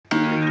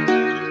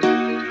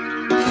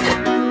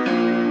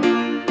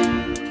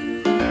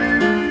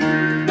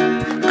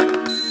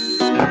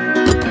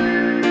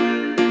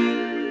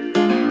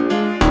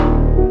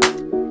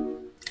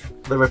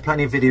There are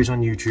plenty of videos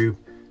on YouTube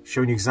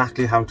showing you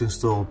exactly how to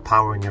install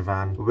power in your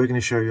van, but we're going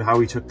to show you how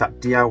we took that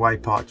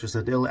DIY part just a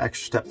little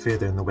extra step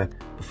further in the whip.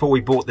 Before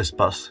we bought this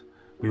bus,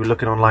 we were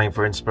looking online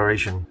for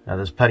inspiration. Now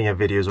there's plenty of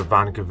videos of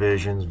van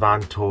conversions,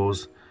 van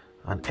tours,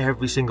 and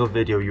every single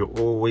video you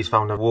always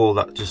found a wall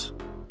that just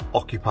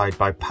occupied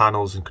by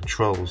panels and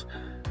controls.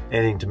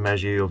 Anything to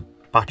measure your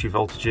battery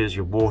voltages,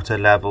 your water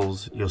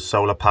levels, your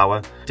solar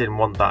power. Didn't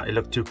want that, it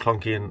looked too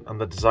clunky,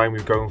 and the design we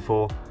were going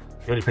for,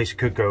 the only place you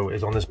could go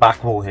is on this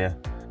back wall here.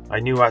 I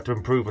knew I had to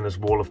improve on this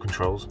wall of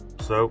controls,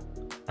 so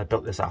I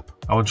built this app.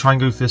 I will try and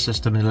go through this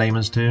system in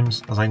layman's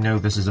terms, as I know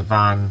this is a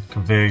van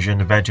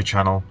conversion adventure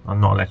channel and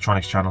not an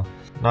electronics channel.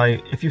 Now,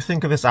 if you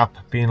think of this app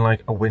being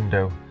like a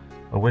window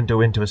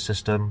into a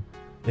system,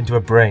 into a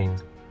brain,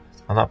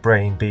 and that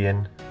brain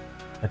being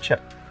a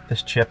chip.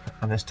 This chip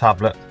and this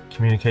tablet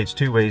communicates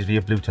two ways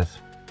via Bluetooth.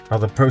 Now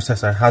the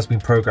processor has been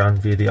programmed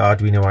via the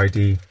Arduino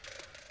IDE.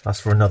 That's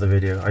for another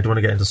video. I don't want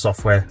to get into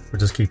software. We're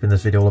just keeping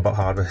this video all about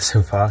hardware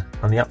so far.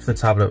 And the app for the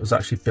tablet was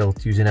actually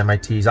built using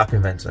MIT's App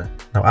Inventor.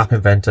 Now App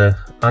Inventor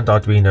and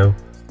Arduino,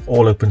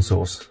 all open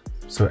source,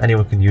 so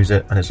anyone can use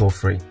it and it's all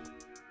free.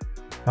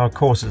 Now of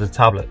course it's a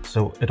tablet,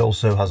 so it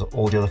also has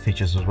all the other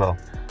features as well.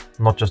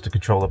 Not just to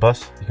control the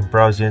bus. You can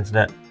browse the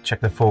internet, check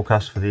the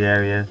forecast for the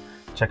area,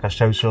 check our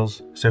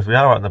socials. So if we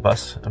are out on the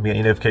bus and we get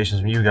any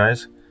notifications from you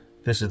guys,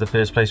 this is the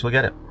first place we'll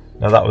get it.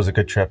 Now that was a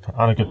good trip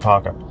and a good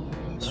park up.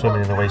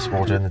 Swimming in the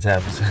wastewater in the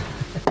Thames.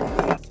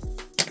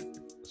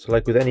 So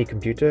like with any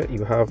computer,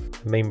 you have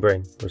a main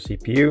brain, or a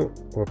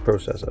CPU, or a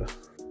processor.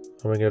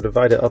 And we're going to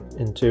divide it up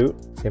into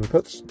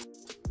inputs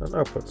and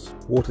outputs.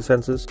 Water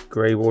sensors,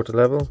 grey water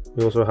level.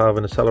 We also have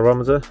an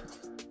accelerometer,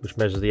 which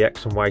measures the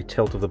X and Y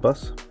tilt of the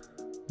bus.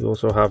 We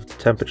also have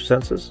temperature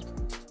sensors.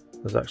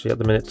 There's actually at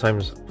the minute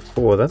times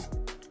 4 of them.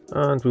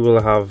 And we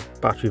will have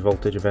battery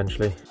voltage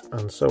eventually,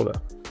 and solar.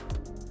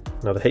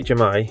 Now the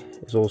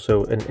HMI is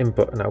also an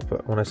input and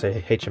output. When I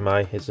say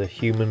HMI, it's a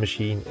human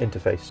machine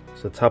interface.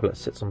 So the tablet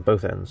sits on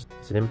both ends.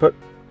 It's an input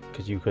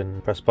because you can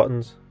press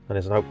buttons, and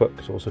it's an output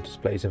because it also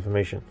displays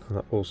information, and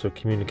that also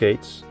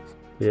communicates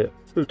via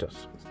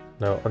Bluetooth.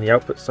 Now on the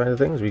output side of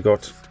things, we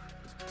got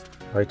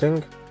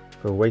lighting,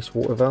 a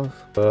wastewater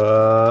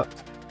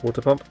valve,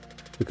 water pump.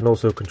 We can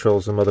also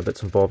control some other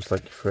bits and bobs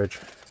like your fridge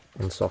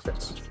and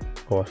sockets.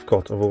 Oh,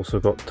 I've also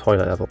got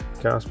toilet level,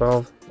 gas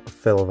valve, a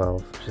fill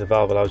valve, which is a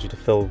valve that allows you to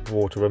fill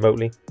water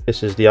remotely.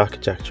 This is the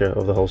architecture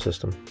of the whole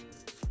system.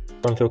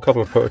 Run through a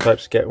couple of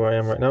prototypes to get where I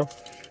am right now.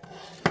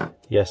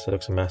 Yes, it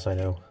looks a mess, I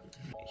know.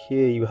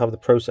 Here you have the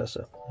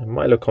processor. It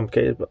might look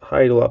complicated, but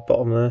hide all that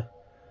bottom there.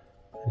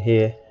 And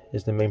here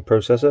is the main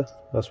processor.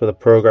 That's where the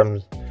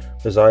program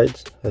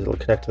resides. There's a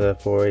little connector there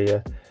for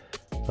a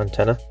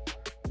antenna.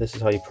 This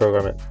is how you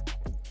program it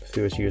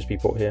through this USB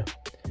port here.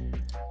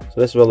 So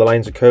this is where the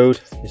lines of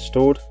code is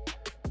stored,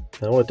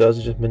 and all it does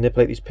is just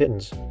manipulate these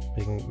pins.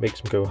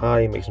 Makes them go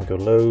high, makes them go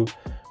low,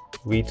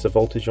 reads the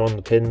voltage on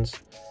the pins.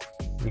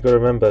 You've got to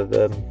remember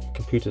the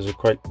computers are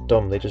quite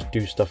dumb, they just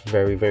do stuff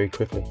very, very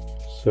quickly.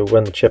 So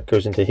when the chip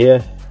goes into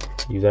here,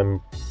 you then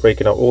break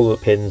out all the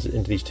pins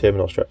into these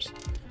terminal strips.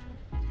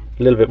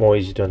 A little bit more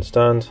easy to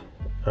understand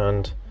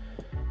and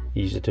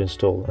easier to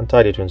install and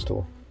tidier to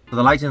install. So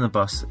the light in the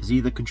bus is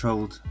either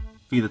controlled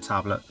via the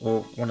tablet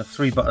or one of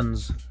 3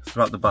 buttons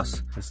throughout the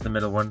bus. This is the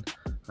middle one,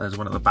 and there's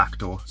one at the back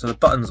door. So the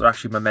buttons are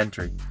actually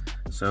momentary.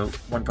 So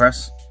one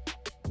press,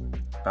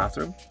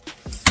 bathroom,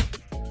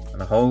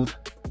 and a hold,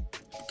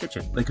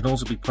 kitchen. They can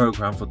also be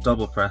programmed for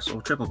double press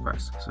or triple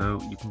press, so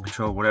you can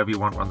control whatever you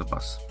want around the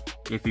bus,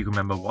 if you can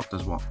remember what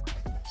does what.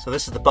 So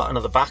this is the button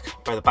at the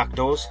back, by the back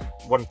doors.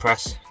 One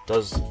press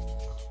does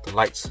the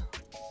lights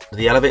to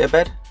the elevator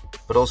bed,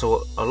 but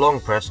also a long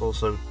press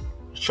also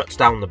shuts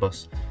down the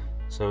bus.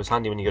 So it's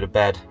handy when you go to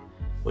bed.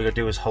 What you gotta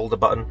do is hold the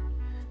button,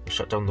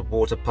 shut down the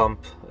water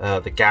pump,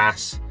 the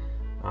gas,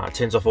 it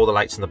turns off all the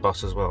lights in the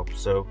bus as well.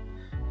 So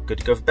good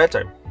to go for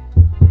bedtime.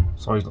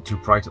 Sorry it's not too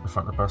bright at the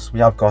front of the bus.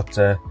 We have got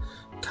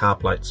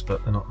carb lights,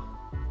 but they're not,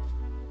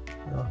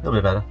 a little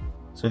bit better.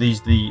 So these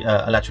are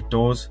the electric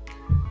doors,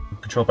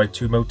 controlled by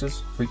 2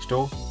 motors for each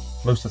door.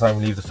 Most of the time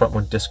we leave the front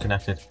one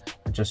disconnected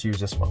and just use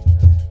this one,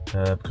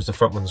 because the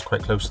front one's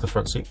quite close to the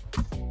front seat.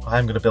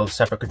 I'm going to build a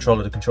separate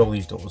controller to control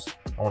these doors.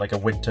 I want like a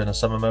winter and a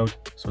summer mode,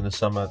 so in the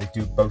summer they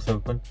do both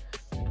open.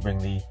 You can bring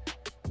the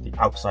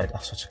outside,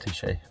 that's such a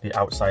cliche, the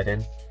outside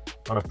in.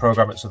 I'm going to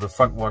program it so the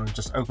front one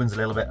just opens a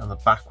little bit and the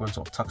back one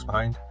sort of tucks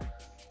behind.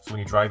 So when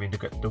you're driving, you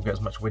don't get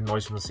as much wind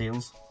noise from the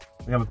seals.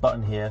 We have a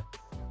button here,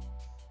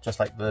 just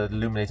like the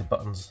illuminated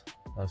buttons,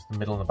 that's the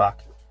middle and the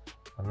back.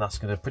 And that's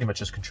going to pretty much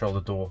just control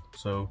the door.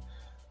 So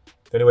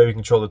the only way we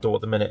control the door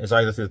at the minute is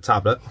either through the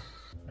tablet,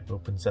 like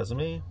open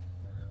sesame,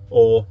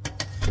 or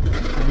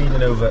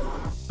leaning over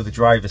to the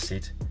driver's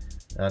seat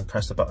and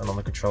press the button on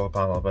the control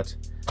panel, but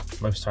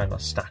most of the time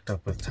that's stacked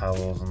up with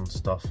towels and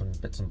stuff and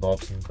bits and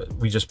bobs, but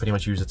we just pretty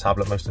much use the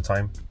tablet most of the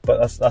time.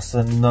 But that's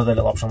another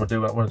little option we'll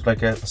do. It's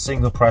like a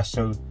single press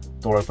so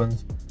door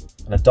opens,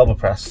 and a double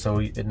press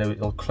so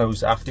it'll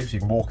close after you, so you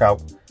can walk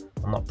out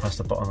and not press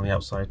the button on the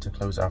outside to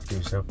close after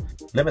you. So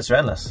limits are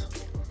endless.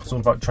 It's all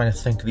about trying to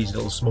think of these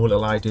small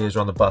little ideas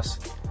around the bus.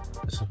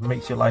 This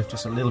makes your life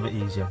just a little bit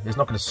easier. It's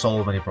not going to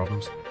solve any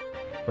problems,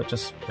 but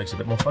just makes it a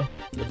bit more fun.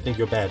 What do you think of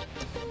your bed?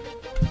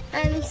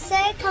 I'm so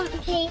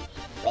comfy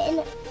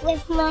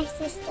with my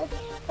sister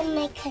and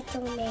my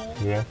cuddle me.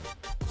 Yeah.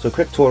 So a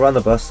quick tour around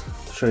the bus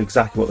to show you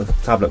exactly what the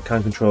tablet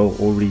can control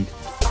or read.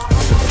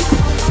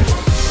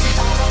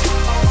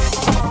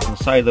 On the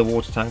side of the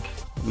water tank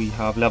we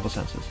have level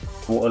sensors.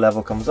 Water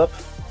level comes up,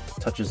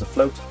 touches the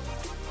float,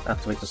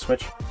 activates the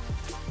switch,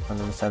 and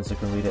then the sensor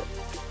can read it.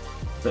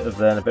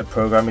 A bit of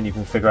programming, you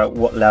can figure out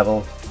what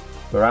level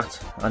we're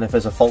at, and if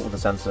there's a fault with the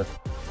sensor,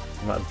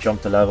 you might have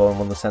jumped a level and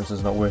one of the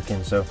sensors not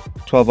working. So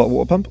 12-volt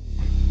water pump,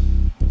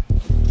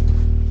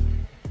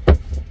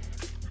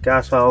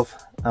 gas valve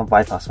and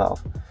bypass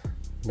valve.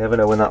 You never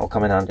know when that will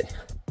come in handy.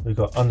 We've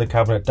got under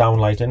cabinet down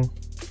lighting.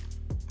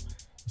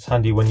 It's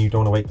handy when you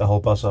don't want to wake the whole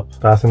bus up.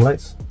 Bathroom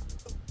lights.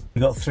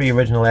 We got 3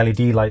 original LED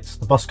lights.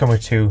 The bus came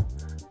with 2,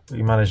 but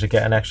we managed to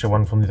get an extra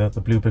one from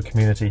the Bluebird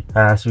community.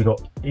 So we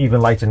got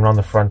even lighting around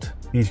the front.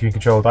 These can be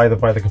controlled either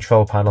by the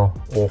control panel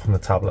or from the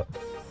tablet.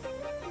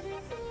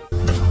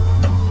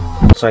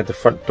 Inside the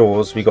front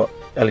doors we got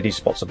LED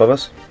spots above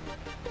us.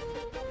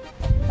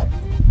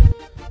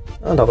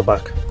 And out the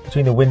back.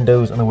 Between the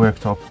windows and the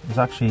worktop there's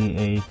actually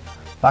a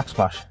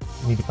backsplash.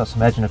 You need to put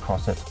some edging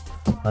across it,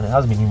 and it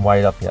hasn't been even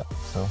wired up yet,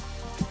 so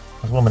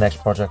that's one of my next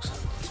projects.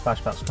 The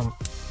splashbacks come.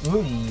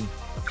 Ooh.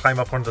 I'll climb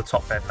up onto the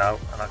top bed now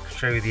and I'll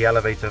show you the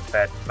elevator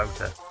bed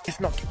motor. It's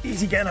not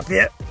easy getting up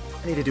here.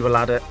 I need to do a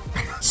ladder.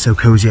 So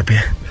cozy up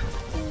here.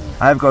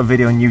 I've got a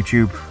video on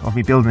YouTube of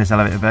me building this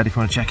elevator bed if you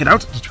want to check it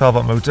out. It's a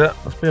 12-volt motor.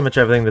 That's pretty much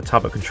everything the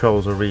tablet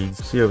controls or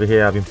reads. See over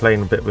here I've been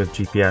playing a bit with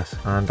GPS,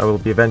 and I will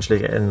be eventually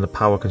getting the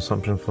power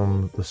consumption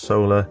from the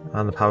solar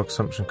and the power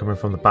consumption coming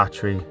from the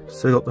battery.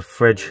 Still got the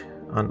fridge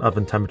and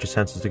oven temperature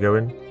sensors to go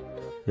in.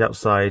 The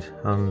outside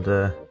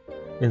and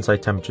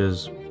inside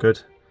temperatures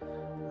good.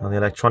 And the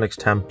electronics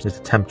temp is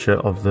the temperature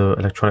of the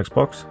electronics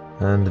box,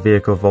 and the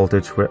vehicle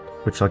voltage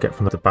which I'll get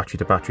from the battery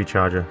to battery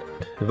charger.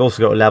 We've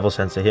also got a level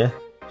sensor here.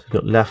 So you've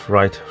got left,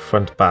 right,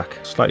 front, back,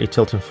 slightly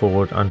tilting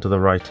forward and to the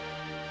right.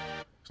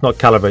 It's not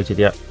calibrated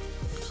yet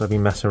because I've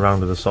been messing around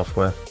with the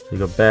software. So you've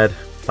got bed,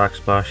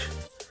 backsplash,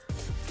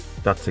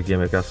 that's a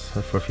gimmick, that's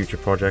for a future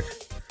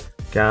project.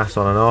 Gas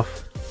on and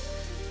off.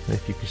 And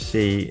if you can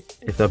see,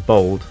 if they're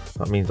bold,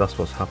 that means that's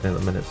what's happening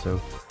at the minute.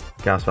 So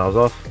gas valve's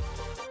off.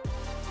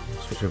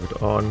 Switch over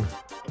to on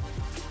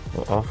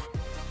or off.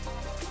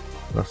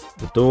 That's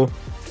the door.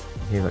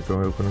 You hear that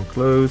going open and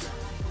close.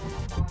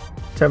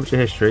 Temperature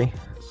history.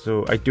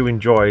 So I do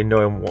enjoy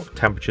knowing what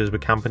temperatures we're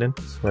camping in.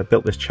 So I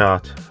built this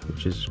chart,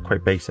 which is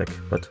quite basic,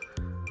 but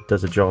it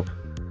does the job.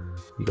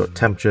 You've got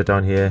temperature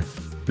down here,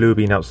 blue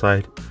being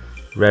outside,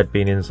 red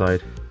being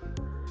inside.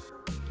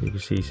 You can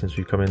see since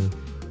we come in,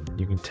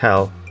 you can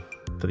tell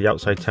that the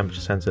outside temperature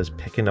sensor is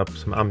picking up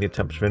some ambient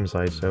temperature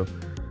inside, so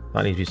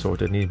that needs to be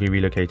sorted, needs to be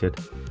relocated.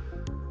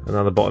 And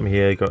on the bottom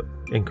here, you've got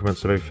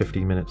increments of every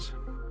 15 minutes.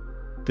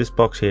 This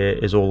box here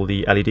is all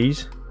the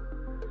LEDs,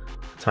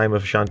 timer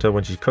for Shanta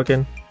when she's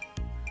cooking,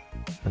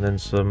 and then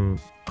some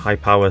high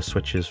power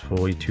switches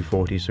for your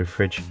 240, so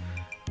fridge,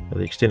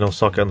 the external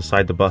socket on the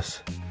side of the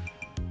bus,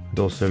 and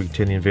also you can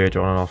turn the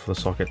inverter on and off the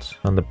sockets,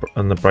 and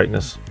the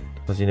brightness.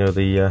 As you know,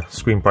 the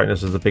screen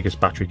brightness is the biggest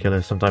battery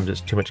killer. Sometimes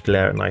it's too much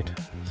glare at night,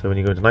 so when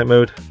you go into night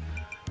mode,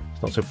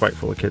 it's not so bright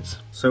for the kids.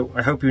 So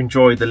I hope you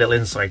enjoyed the little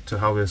insight to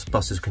how this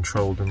bus is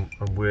controlled and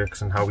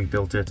works and how we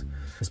built it.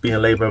 It's been a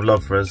labour of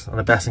love for us, and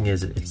the best thing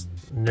is it's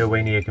no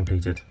way near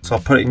completed. So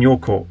I'll put it in your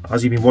court.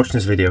 As you've been watching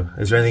this video,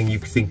 is there anything you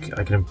think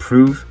I can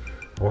improve?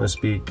 I want this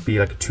to be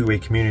like a two-way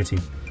community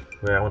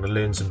where I want to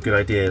learn some good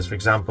ideas. For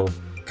example,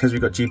 because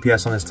we've got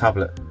GPS on this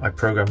tablet, I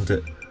programmed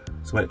it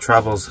so when it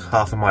travels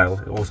half a mile,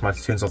 it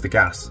automatically turns off the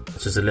gas.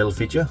 It's just a little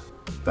feature,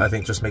 but I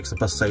think it just makes the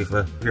bus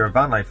safer. If you're a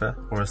van lifer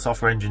or a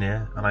software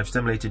engineer and I've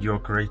stimulated your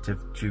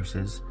creative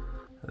juices,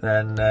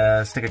 then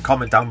stick a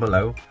comment down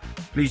below.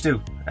 Please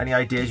do. Any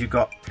ideas you've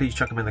got, please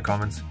chuck them in the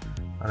comments,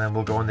 and then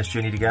we'll go on this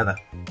journey together.